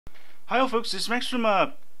Hi folks, this is Max from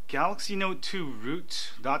Galaxy Note 2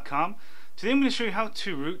 root.com. Today I'm going to show you how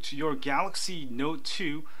to root your Galaxy Note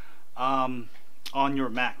 2 on your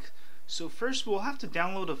Mac. So first we'll have to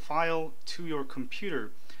download a file to your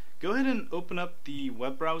computer. Go ahead and open up the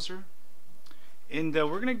web browser, and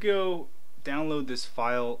we're going to go download this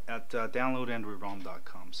file at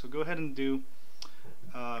downloadandroidrom.com. So go ahead and go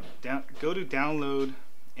to download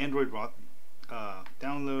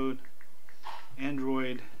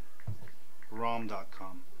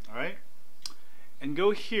rom.com. Alright, and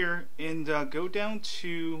go here and go down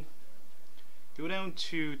to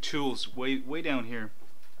tools, way down here.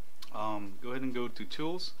 Go ahead and go to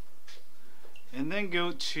tools, and then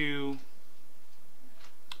go to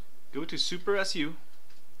Super SU.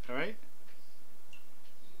 Alright,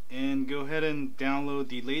 and go ahead and download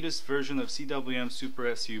the latest version of CWM Super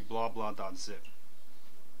SU blah blah.zip.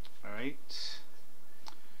 Alright,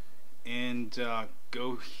 and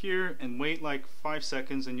go here and wait like 5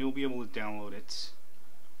 seconds and you'll be able to download it.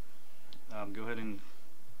 Go ahead and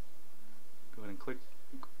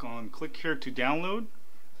click here to download,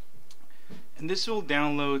 and this will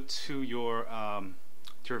download to your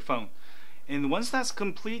phone. And once that's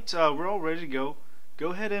complete, we're all ready to go.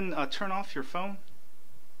 Go ahead and turn off your phone,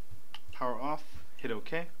 power off, hit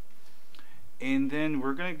OK, and then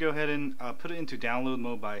we're going to go ahead and put it into download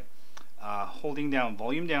mode by holding down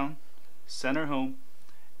volume down, center home,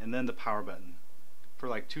 and then the power button for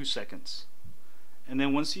like 2 seconds. And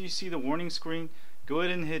then once you see the warning screen, go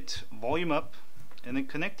ahead and hit volume up, and then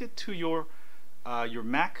connect it to your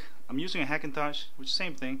Mac. I'm using a Hackintosh, which is the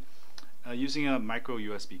same thing, using a micro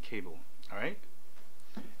USB cable. Alright,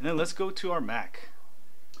 and then let's go to our Mac.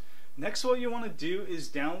 Next, what you want to do is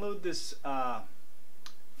download this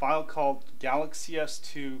file called Galaxy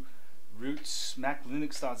S2 roots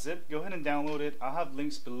maclinux.zip. Go ahead and download it. I'll have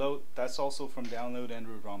links below. That's also from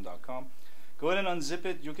downloadandroidrom.com. Go ahead and unzip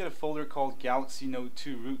it. You'll get a folder called Galaxy Note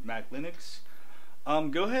 2 root Mac Linux.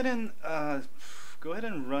 Go ahead and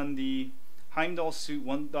run the Heimdall suite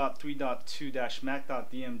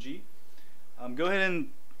 1.3.2-mac.dmg. Go ahead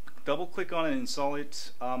and double click on it and install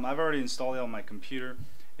it. I've already installed it on my computer.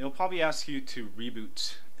 It'll probably ask you to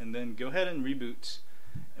reboot, and then go ahead and reboot.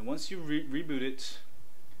 And once you reboot it,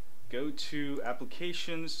 go to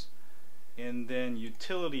applications and then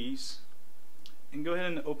utilities, and go ahead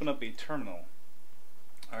and open up a terminal.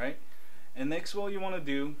 Alright, and next what you want to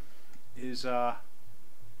do is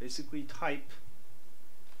basically type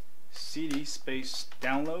cd space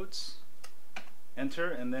downloads, enter,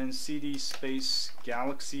 and then cd space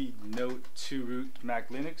Galaxy Note 2 root Mac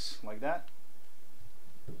Linux, like that,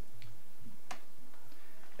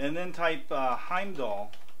 and then type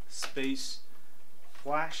Heimdall space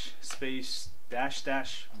flash space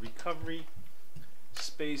 -- recovery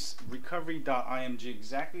space recovery.img,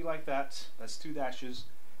 exactly like that. That's 2 dashes,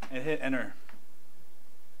 and hit enter.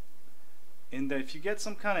 And if you get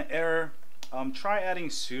some kind of error, try adding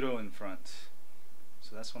sudo in front.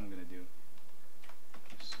 So that's what I'm going to do.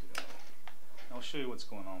 Sudo. I'll show you what's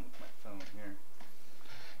going on with my phone here,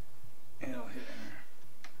 and I'll hit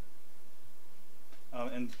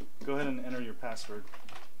enter. And go ahead and enter your password.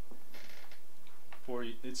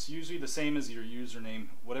 It's usually the same as your username,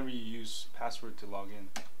 whatever you use password to log in.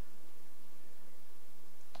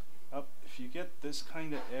 If you get this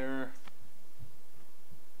kind of error,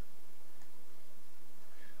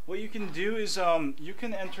 what you can do is you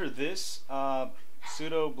can enter this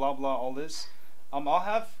sudo blah blah all this. I'll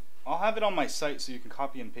have it on my site so you can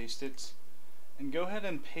copy and paste it, and go ahead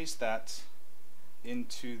and paste that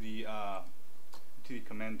into the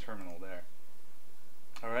command terminal there.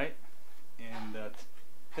 Alright, and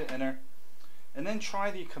hit enter, and then try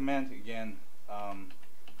the command again,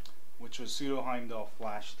 which was sudo Heimdall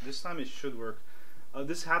flash. This time it should work.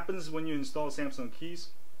 This happens when you install Samsung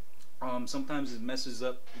keys. Sometimes it messes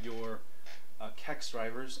up your Kex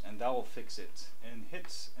drivers, and that will fix it. And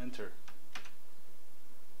hit enter.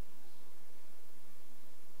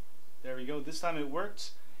 There we go. This time it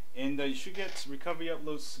worked, and you should get recovery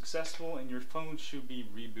upload successful, and your phone should be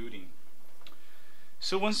rebooting.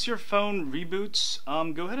 So once your phone reboots,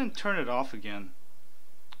 go ahead and turn it off again.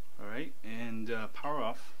 Alright, and power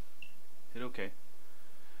off, hit OK.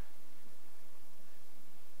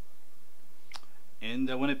 And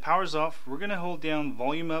when it powers off, we're going to hold down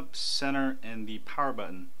volume up, center, and the power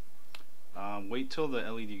button. Wait till the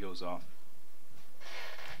LED goes off.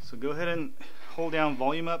 So go ahead and hold down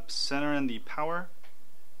volume up, center, and the power,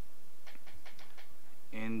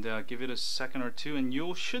 and give it a second or two, and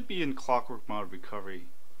you should be in clockwork mode recovery.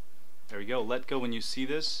 There we go. Let go when you see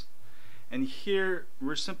this, and here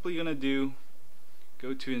we're simply going to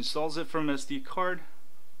go to install zip from SD card,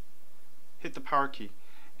 hit the power key,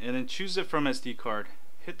 and then choose it from SD card,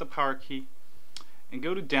 hit the power key, and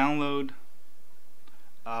go to download,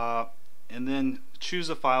 and then choose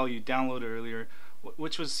a file you downloaded earlier,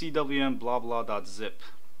 which was cwm blah blah.zip.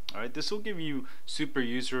 Alright, this will give you super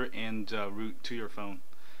user and root to your phone.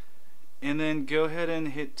 And then go ahead and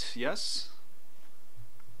hit yes,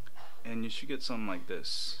 and you should get something like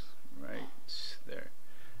this right there.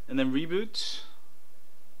 And then reboot,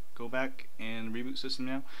 go back and reboot system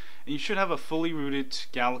now, and you should have a fully rooted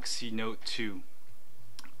Galaxy Note 2.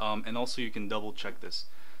 And also you can double check this.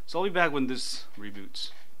 So I'll be back when this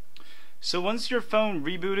reboots. So once your phone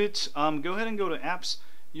rebooted, go ahead and go to apps.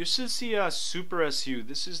 You should see Super SU.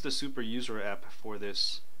 This is the super user app for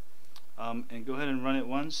this. And go ahead and run it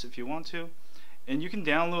once if you want to. And you can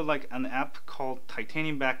download like an app called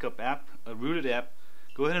Titanium Backup app, a rooted app.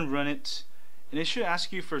 Go ahead and run it, and it should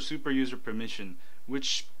ask you for super user permission,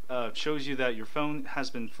 which shows you that your phone has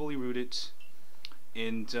been fully rooted.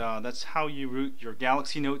 And that's how you root your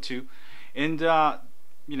Galaxy Note 2. And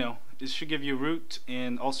you know, it should give you root,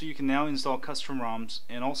 and also you can now install custom ROMs,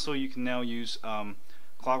 and also you can now use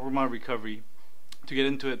Clockwork Mod Recovery to get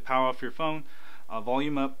into it, power off your phone,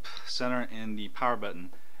 volume up, center, and the power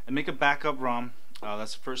button, and make a backup ROM.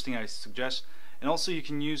 That's the first thing I suggest. And also you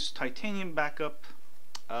can use Titanium Backup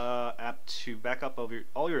app to back up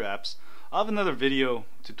all your apps. I'll have another video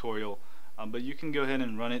tutorial, but you can go ahead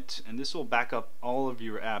and run it, and this will back up all of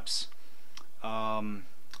your apps.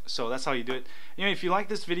 So that's how you do it. Anyway, if you like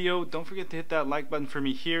this video, don't forget to hit that like button for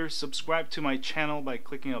me here. Subscribe to my channel by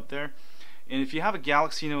clicking up there. And if you have a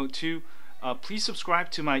Galaxy Note 2, please subscribe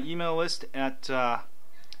to my email list at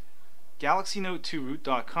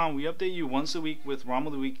galaxynote2root.com. We update you once a week with ROM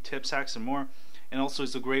of the Week, tips, hacks, and more. And also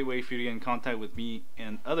it's a great way for you to get in contact with me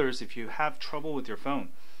and others if you have trouble with your phone.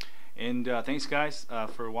 And thanks guys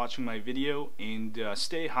for watching my video, and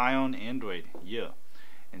stay high on Android. Yeah.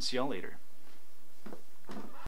 And see y'all later.